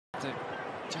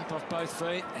Jump off both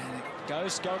feet, and it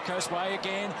goes Gold Coast way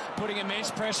again, putting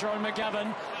immense pressure on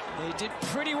McGovern. He did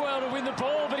pretty well to win the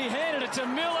ball, but he handed it to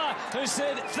Miller, who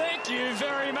said, "Thank you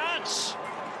very much."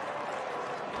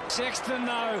 Sexton,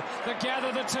 though, the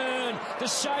gather, the turn, the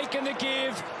shake and the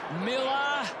give.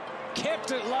 Miller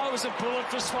kept it low as a bullet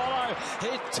for Swallow.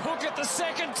 He took it the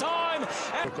second time.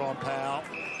 Took on Powell.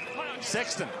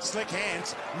 Sexton, slick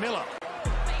hands. Miller.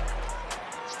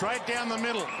 Straight down the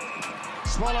middle.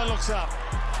 Swallow looks up.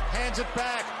 Hands it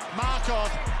back.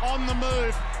 Markov on the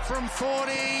move from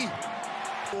 40.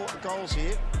 4 goals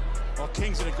here. Well,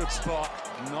 King's in a good spot.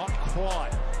 Not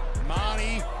quite.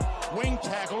 Marnie, wing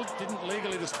tackled. Didn't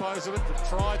legally dispose of it, but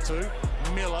tried to.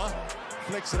 Miller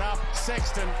flicks it up.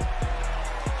 Sexton.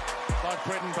 Like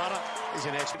bread and butter. He's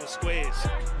in the squares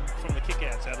from the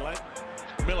kickouts, Adelaide.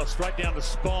 Miller straight down the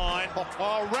spine.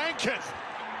 Oh, Rankin.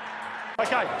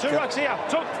 Okay, 2 rucks here.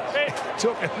 Touk.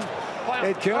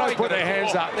 Ed Curnow put their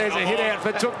hands up. There's a hit out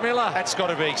for Touk Miller. That's got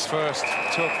to be his first.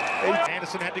 Touk.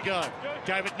 Anderson had to go.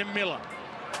 Gave it to Miller.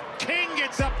 King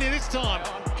gets up there this time.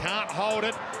 Can't hold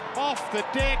it. Off the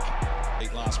deck.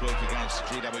 Last week against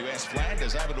GWS.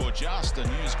 Flanders over to adjust and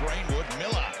use Greenwood.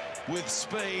 Miller with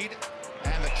speed.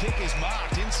 And the kick is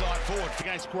marked inside forward.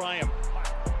 Against Graham.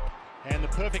 And the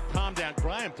perfect palm down.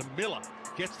 Graham to Miller.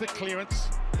 Gets the clearance.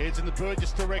 Heads in the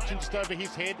Burgess direction, just over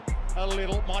his head a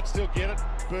little. Might still get it.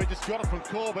 Burgess got it from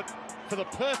Corbett for the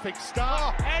perfect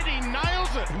start. And he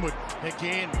nails it.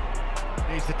 Again,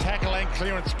 he's the tackle and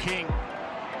clearance king.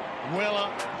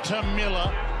 Weller to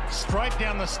Miller. Straight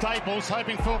down the staples,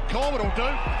 hoping for Corbett will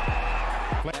do.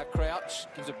 Now Crouch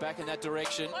gives it back in that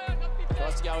direction.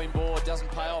 Tries to go inboard, doesn't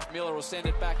pay off. Miller will send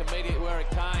it back immediately where it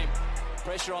came.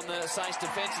 Pressure on the Saints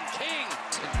defence, and King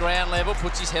at ground level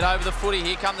puts his head over the footy.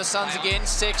 Here come the Suns again.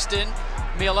 Sexton,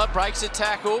 Miller breaks a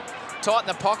tackle, tight in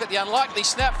the pocket. The unlikely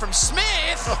snap from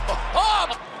Smith.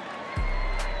 Oh!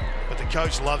 But the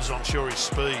coach loves, I'm sure, his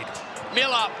speed.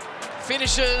 Miller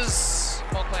finishes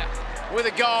with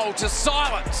a goal to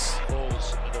silence.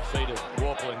 Balls at the feet of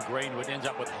Warple and Greenwood, ends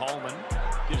up with Holman.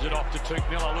 Gives it off to Touk.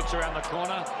 Miller looks around the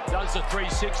corner, does the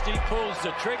 360, pulls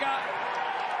the trigger.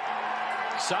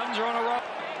 Suns are on a roll.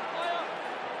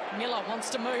 Miller wants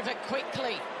to move it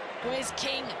quickly. Where's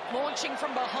King? Launching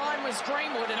from behind was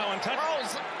Greenwood, and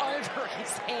rolls over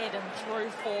his head and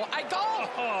through for a goal.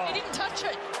 He didn't touch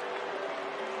it.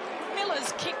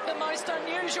 Miller's kicked the most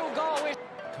unusual goal.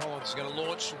 Collins is going to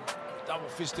launch,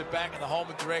 double-fisted back in the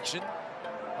Holman direction.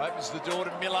 Opens the door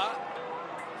to Miller.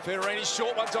 Federini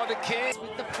short one's on to King.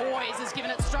 With the poise, has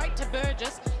given it straight to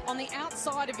Burgess on the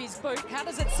outside of his boot. How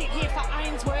does it sit here for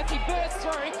Ainsworth? He bursts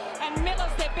through, and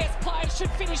Miller's their best player, should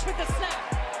finish with the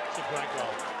snap. It's a great goal.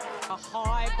 A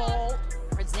high ball,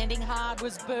 presenting hard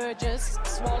was Burgess.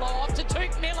 Swallow off to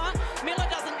Touk Miller. Miller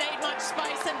doesn't need much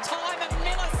space and time, and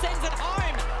Miller sends it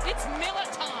home. It's Miller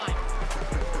time.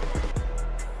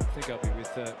 I think I'll be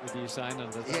with you saying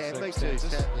under those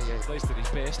circumstances. At least at his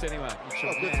best, anyway.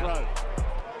 Good throw.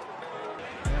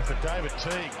 Now for David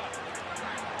Teague.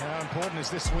 How important is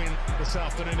this win this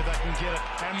afternoon if they can get it?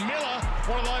 And Miller,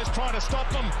 one of those trying to stop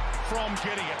them from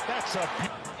getting it. That's a...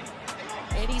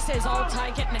 Eddie says, I'll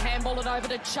take it, and handball it over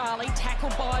to Charlie.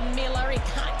 Tackled by Miller. He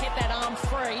can't get that arm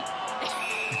free.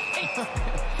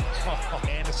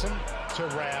 Anderson to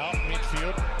Rao,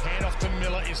 midfield. Hand off to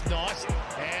Miller is nice.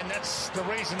 And that's the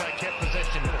reason they kept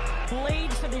possession.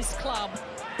 Lead for this club.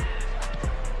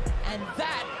 And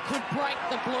that could break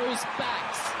the Blues'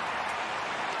 backs.